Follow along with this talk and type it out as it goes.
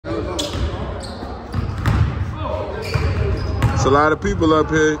It's a lot of people up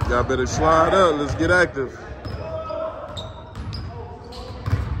here. Y'all better slide up. Let's get active.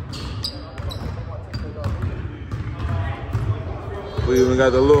 We even got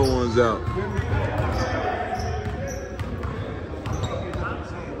the little ones out.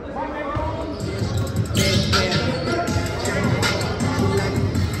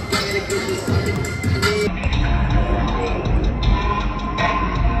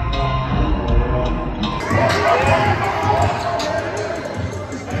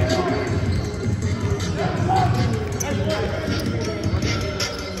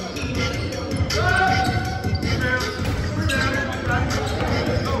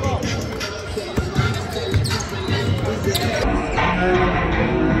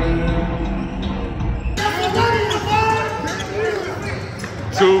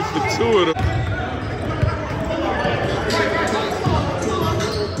 Two for two of them.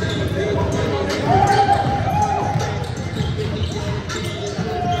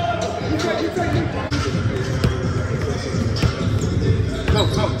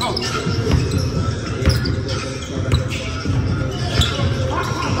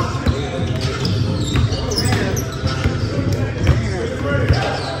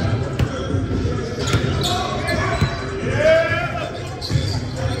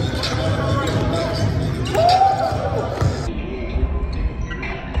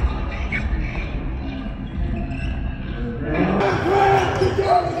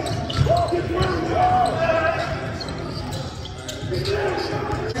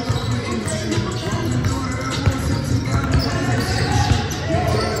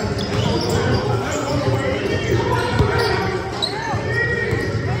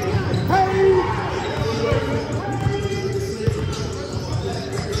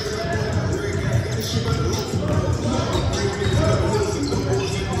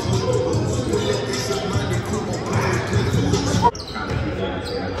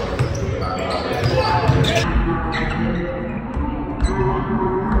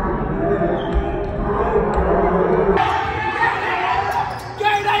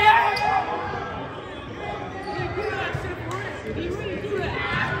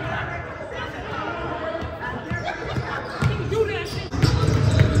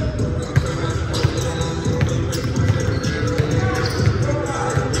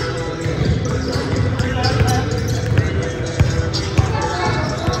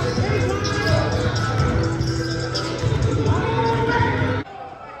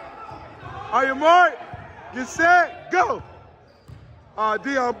 Are you marked? Get set, go.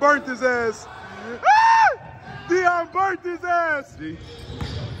 Dion burnt his ass. Ah! Dion burnt his ass. See?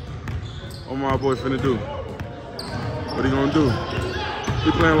 What my boy finna do? What he gonna do?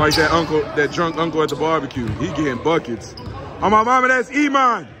 He playing like that uncle, that drunk uncle at the barbecue. He getting buckets. Oh my mama, that's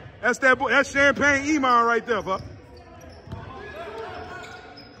Iman. That's champagne Iman right there, fuck.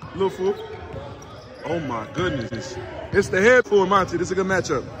 Little fool. Oh my goodness. It's the head full, Monty. This is a good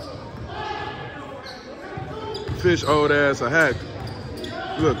matchup. Fish old ass a hack.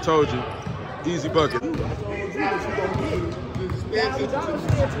 Look, told you. Easy bucket. What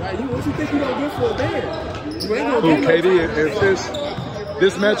you think you gonna get for a band? Who, KD and Fish?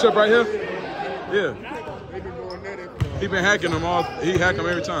 This matchup right here? Yeah. He been hacking them all. He hack them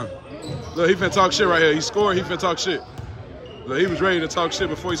every time. Look, he finna talk shit right here. He scored, he finna talk shit. Look, he was ready to talk shit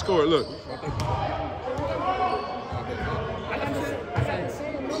before he scored. Look.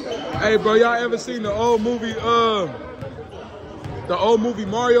 Hey, bro, y'all ever seen the old movie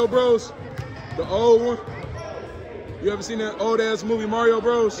Mario Bros? The old one? You ever seen that old ass movie Mario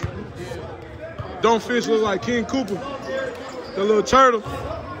Bros? Don't Fish look like King Koopa? The little turtle.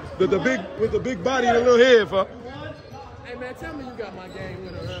 With the big body and the little head, fuck. Hey man, tell me you got my game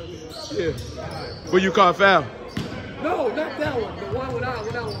winner earlier. Yeah. But you caught foul. No, not that one. The one when I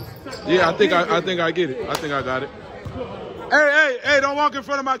was. Yeah, I think I get it. I think I got it. Hey, don't walk in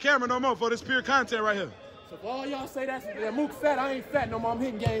front of my camera no more for this pure content right here. So for all y'all say that Mook fat, I ain't fat no more. I'm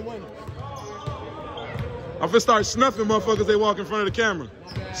hitting game winner. I'm finna start snuffing motherfuckers they walk in front of the camera.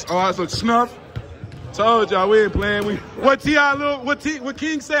 Oh, I look snuff. Told y'all we ain't playing. What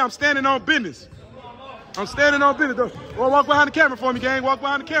King say? I'm standing on business. I'm standing on business. Well, walk behind the camera for me, gang. Walk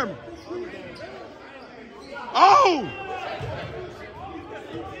behind the camera. Oh!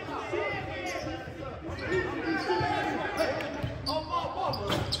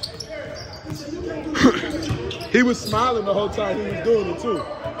 He was smiling the whole time he was doing it too.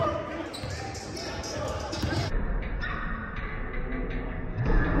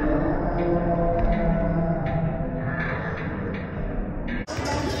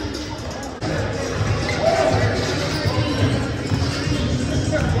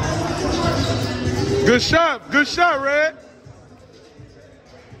 Good shot, Red.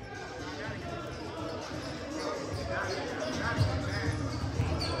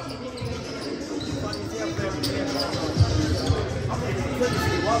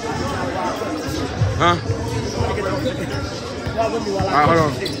 Huh? All right, hold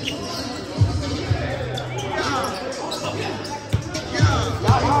on.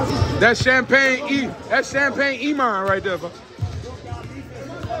 That's Champagne Iman right there, bro.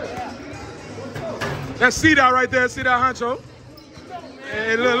 That's C-Dot right there, C-Dot Honcho.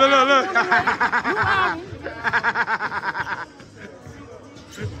 Hey, look.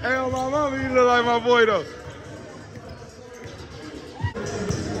 Hey, on my mama, you look like my boy, though.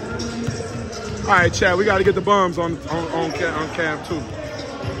 All right, Chad, we got to get the bums on cam, too.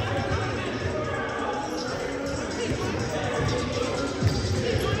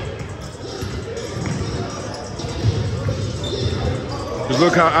 Just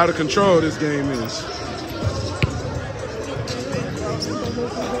look how out of control this game is.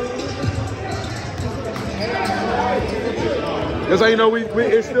 That's how you know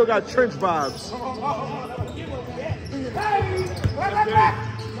it still got trench vibes.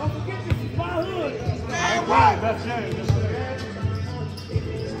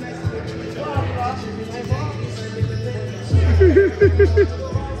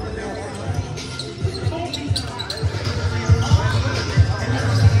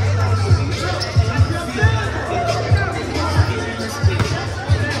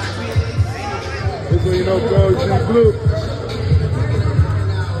 That's when you know Coach G Blue.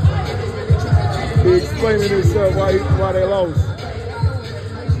 He explaining himself why they lost.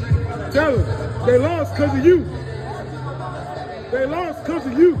 Tell him, they lost because of you. They lost because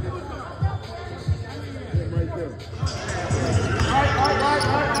of you. Right there.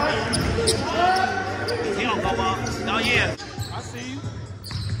 He don't go up. No, yeah. I see you.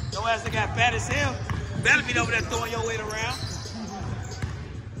 Your ass that got fat as hell. Better be over there throwing your weight around.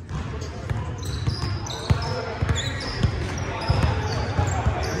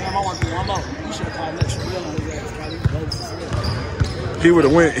 Damn, I want to do one more. You should have called next real on his ass, Kylie. He would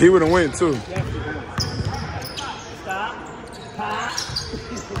have went. He would have went too. Stop. Pop.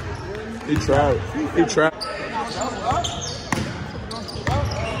 He tried. He tried.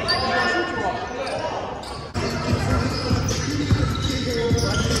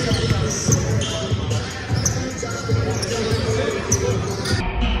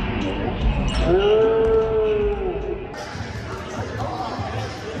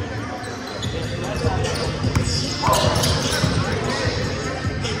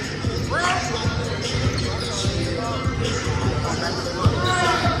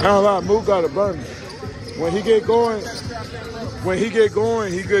 I don't lie, Mook got a burn. When he get going, he get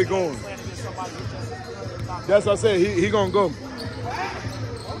going. That's what I said, he gonna go. Good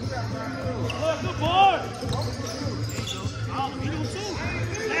boy. He do too.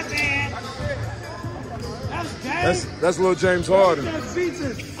 Left hand. That's game. That's little James Harden. I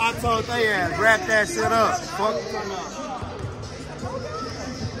told they ass, wrap that shit up. Fuck.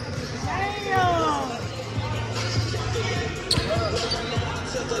 Damn.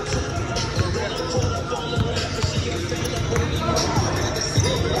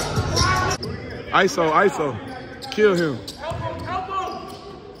 ISO. Kill him.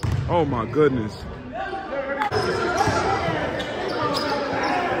 Oh my goodness.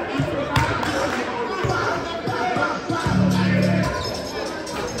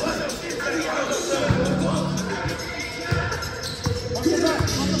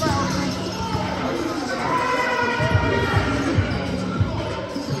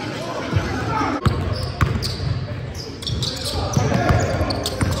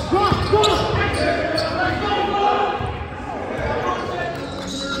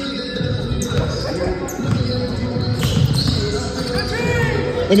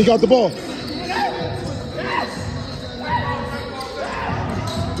 And he got the ball.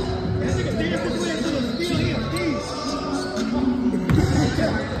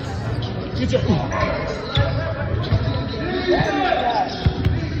 Good job. All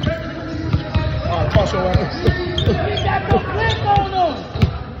right, pass your ass.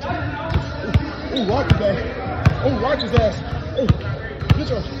 Oh, watch his ass. Oh, watch his ass. Oh, good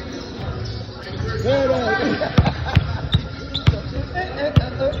job. There.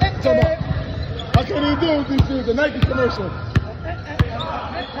 I can't even do with these things. The Nike commercial.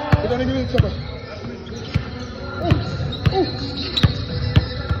 But then again, it's something. Oh.